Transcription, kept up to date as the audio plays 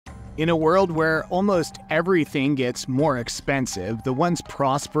In a world where almost everything gets more expensive, the once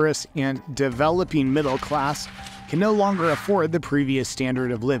prosperous and developing middle class can no longer afford the previous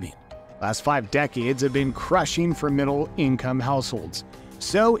standard of living. Last 5 decades have been crushing for middle-income households.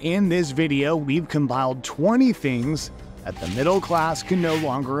 So in this video, we've compiled 20 things that the middle class can no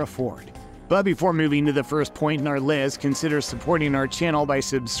longer afford. But before moving to the first point in our list, consider supporting our channel by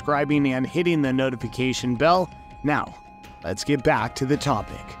subscribing and hitting the notification bell. Now, let's get back to the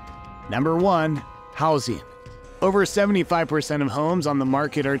topic. Number 1. Housing. Over 75% of homes on the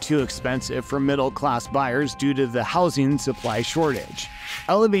market are too expensive for middle-class buyers due to the housing supply shortage.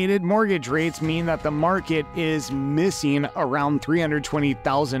 Elevated mortgage rates mean that the market is missing around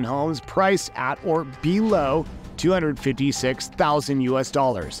 320,000 homes priced at or below $256,000 US.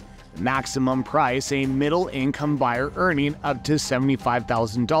 The maximum price a middle-income buyer earning up to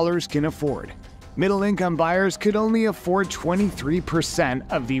 $75,000 can afford. Middle-income buyers could only afford 23%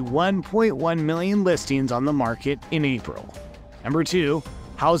 of the 1.1 million listings on the market in April. Number 2.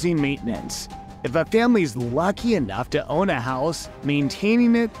 Housing maintenance. If a family's lucky enough to own a house,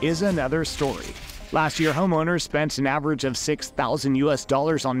 maintaining it is another story. Last year, homeowners spent an average of $6,000 US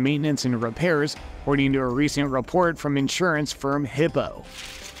on maintenance and repairs, according to a recent report from insurance firm Hippo.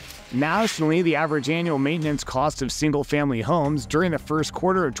 Nationally, the average annual maintenance cost of single-family homes during the first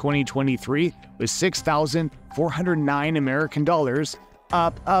quarter of 2023 was $6,409 American dollars,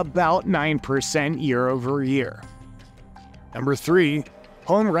 up about 9% year over year. Number 3.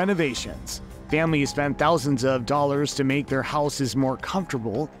 Home renovations. Families spend thousands of dollars to make their houses more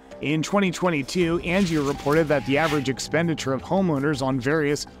comfortable. In 2022, Angie reported that the average expenditure of homeowners on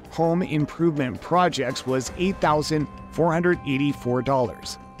various home improvement projects was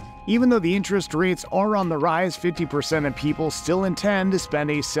 $8,484. Even though the interest rates are on the rise, 50% of people still intend to spend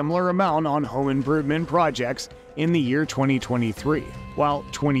a similar amount on home improvement projects in the year 2023, while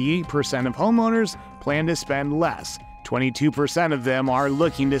 28% of homeowners plan to spend less. 22% of them are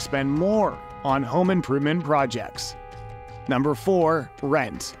looking to spend more on home improvement projects. Number 4.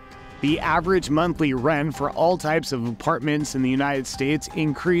 Rent. The average monthly rent for all types of apartments in the United States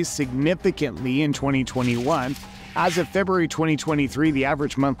increased significantly in 2021. As of February 2023, the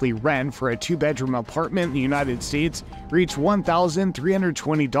average monthly rent for a 2-bedroom apartment in the United States reached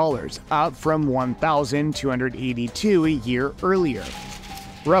 $1,320, up from $1,282 a year earlier.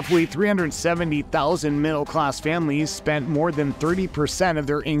 Roughly 370,000 middle-class families spent more than 30% of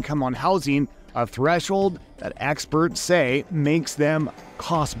their income on housing, a threshold that experts say makes them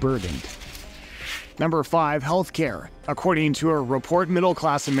cost-burdened. Number 5. Healthcare. According to a report,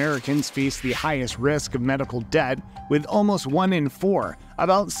 middle-class Americans face the highest risk of medical debt, with almost 1 in 4,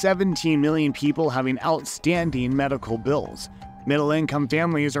 about 17 million people having outstanding medical bills. Middle-income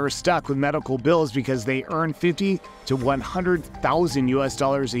families are stuck with medical bills because they earn $50,000 to $100,000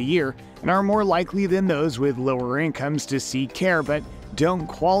 US a year and are more likely than those with lower incomes to seek care but don't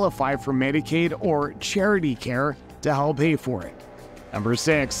qualify for Medicaid or charity care to help pay for it. Number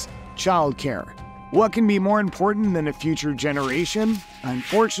 6. Childcare. What can be more important than a future generation?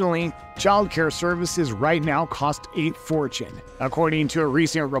 Unfortunately, childcare services right now cost a fortune. According to a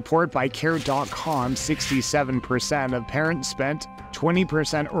recent report by Care.com, 67% of parents spent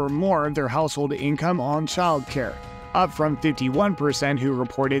 20% or more of their household income on childcare, up from 51% who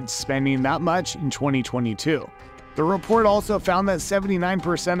reported spending that much in 2022. The report also found that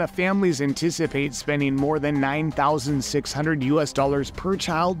 79% of families anticipate spending more than $9,600 US per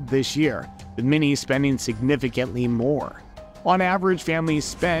child this year, with many spending significantly more. On average, families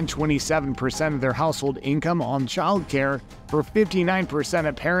spend 27% of their household income on childcare. For 59%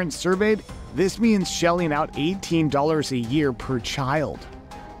 of parents surveyed, this means shelling out $18 a year per child.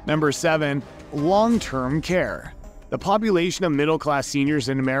 Number 7. Long-term care. The population of middle-class seniors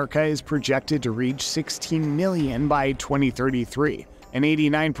in America is projected to reach 16 million by 2033, an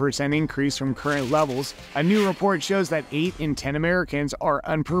 89% increase from current levels. A new report shows that 8 in 10 Americans are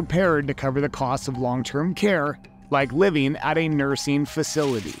unprepared to cover the cost of long-term care, like living at a nursing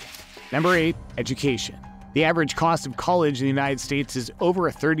facility. Number 8. Education. The average cost of college in the United States is over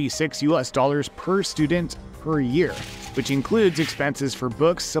 $36 US per student per year, which includes expenses for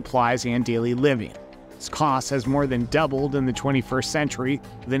books, supplies, and daily living. This cost has more than doubled in the 21st century,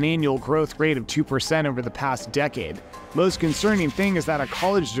 with an annual growth rate of 2% over the past decade. Most concerning thing is that a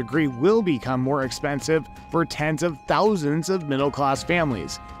college degree will become more expensive for tens of thousands of middle-class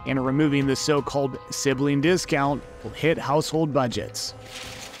families, and removing the so-called sibling discount will hit household budgets.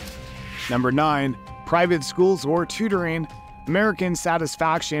 Number 9. Private schools or tutoring. American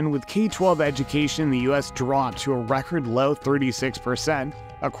satisfaction with K-12 education in the U.S. dropped to a record low 36%,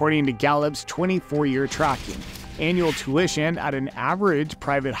 according to Gallup's 24-year tracking. Annual tuition at an average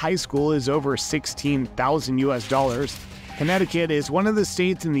private high school is over $16,000. Connecticut is one of the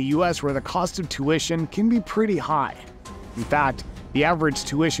states in the U.S. where the cost of tuition can be pretty high. In fact, the average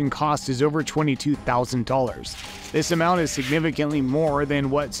tuition cost is over $22,000. This amount is significantly more than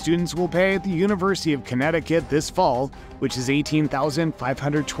what students will pay at the University of Connecticut this fall, which is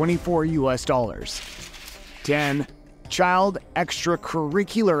 $18,524. 10. Child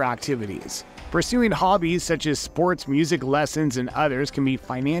extracurricular activities. Pursuing hobbies such as sports, music lessons, and others can be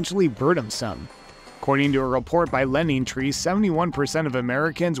financially burdensome. According to a report by LendingTree, 71% of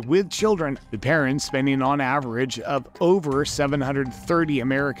Americans with children, the parents spending on average of over $730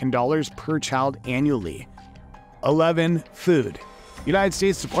 American per child annually. 11. Food. The United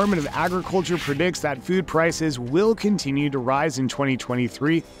States Department of Agriculture predicts that food prices will continue to rise in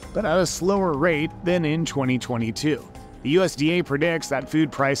 2023, but at a slower rate than in 2022. The USDA predicts that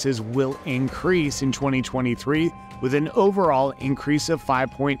food prices will increase in 2023 with an overall increase of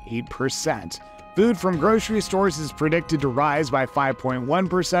 5.8%. Food from grocery stores is predicted to rise by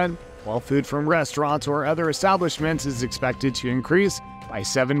 5.1%, while food from restaurants or other establishments is expected to increase by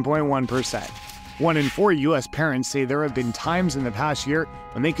 7.1%. 1 in 4 U.S. parents say there have been times in the past year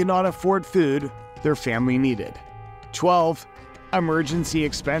when they could not afford food their family needed. 12. Emergency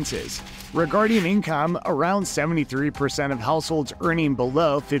expenses. Regarding income, around 73% of households earning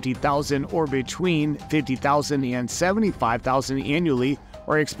below $50,000 or between $50,000 and $75,000 annually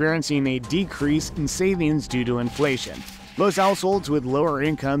are experiencing a decrease in savings due to inflation. Most households with lower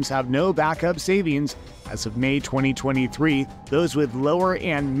incomes have no backup savings. As of May 2023, those with lower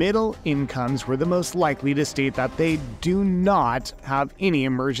and middle incomes were the most likely to state that they do not have any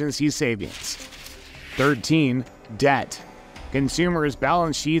emergency savings. 13. Debt. Consumers'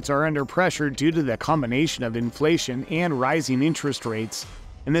 balance sheets are under pressure due to the combination of inflation and rising interest rates.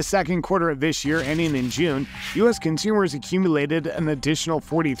 In the second quarter of this year, ending in June, U.S. consumers accumulated an additional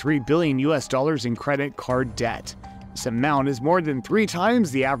 $43 billion in credit card debt. This amount is more than 3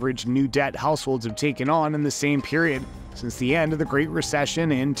 times the average new debt households have taken on in the same period since the end of the Great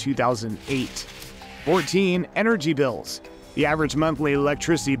Recession in 2008. 14. Energy bills. The average monthly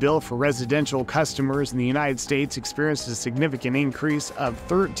electricity bill for residential customers in the United States experienced a significant increase of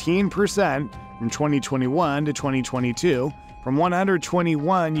 13% from 2021 to 2022, from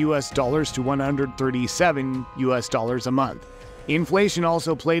 $121 to $137 a month. Inflation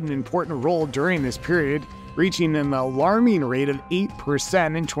also played an important role during this period, reaching an alarming rate of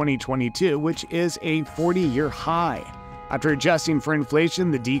 8% in 2022, which is a 40-year high. After adjusting for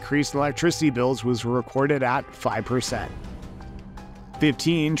inflation, the decrease in electricity bills was recorded at 5%.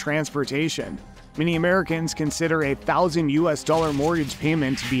 15. Transportation. Many Americans consider a $1,000 mortgage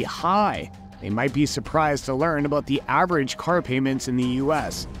payment to be high. They might be surprised to learn about the average car payments in the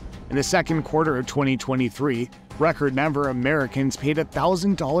U.S. In the second quarter of 2023, record number of Americans paid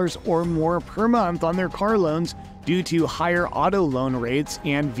 $1,000 or more per month on their car loans due to higher auto loan rates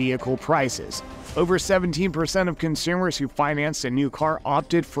and vehicle prices. Over 17% of consumers who financed a new car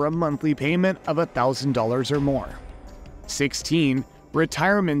opted for a monthly payment of $1,000 or more. 16.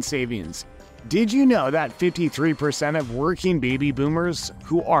 Retirement savings. Did you know that 53% of working baby boomers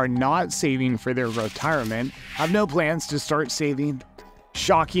who are not saving for their retirement have no plans to start saving?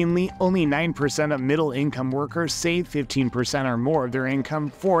 Shockingly, only 9% of middle-income workers save 15% or more of their income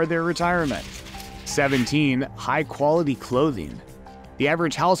for their retirement. 17. High-quality clothing. The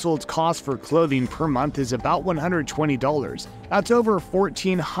average household's cost for clothing per month is about $120. That's over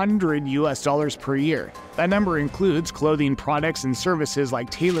 $1,400 per year. That number includes clothing products and services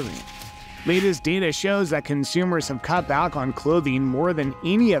like tailoring. Latest data shows that consumers have cut back on clothing more than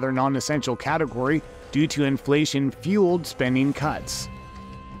any other non-essential category due to inflation-fueled spending cuts.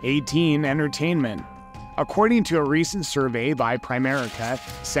 18. Entertainment. According to a recent survey by Primerica,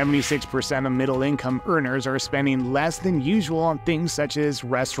 76% of middle-income earners are spending less than usual on things such as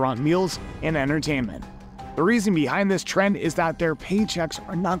restaurant meals and entertainment. The reason behind this trend is that their paychecks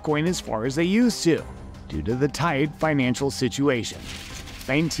are not going as far as they used to, due to the tight financial situation.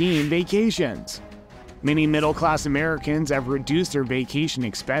 19. Vacations. Many middle-class Americans have reduced their vacation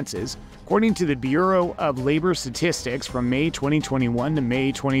expenses. According to the Bureau of Labor Statistics, from May 2021 to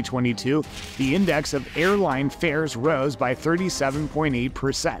May 2022, the index of airline fares rose by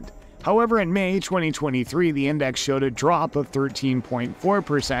 37.8%. However, in May 2023, the index showed a drop of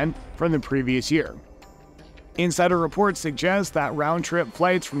 13.4% from the previous year. Insider reports suggest that round-trip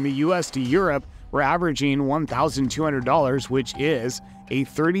flights from the U.S. to Europe were averaging $1,200, which is a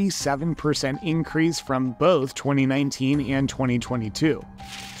 37% increase from both 2019 and 2022.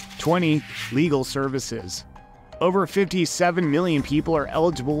 20. Legal services. Over 57 million people are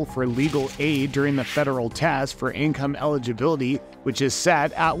eligible for legal aid during the federal test for income eligibility, which is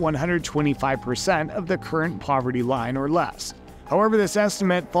set at 125% of the current poverty line or less. However, this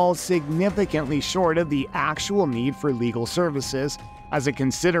estimate falls significantly short of the actual need for legal services, as a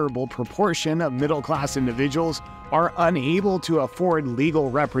considerable proportion of middle-class individuals are unable to afford legal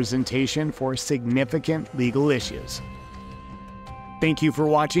representation for significant legal issues. Thank you for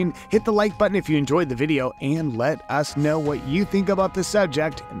watching. Hit the like button if you enjoyed the video, and let us know what you think about the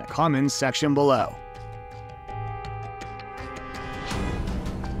subject in the comments section below.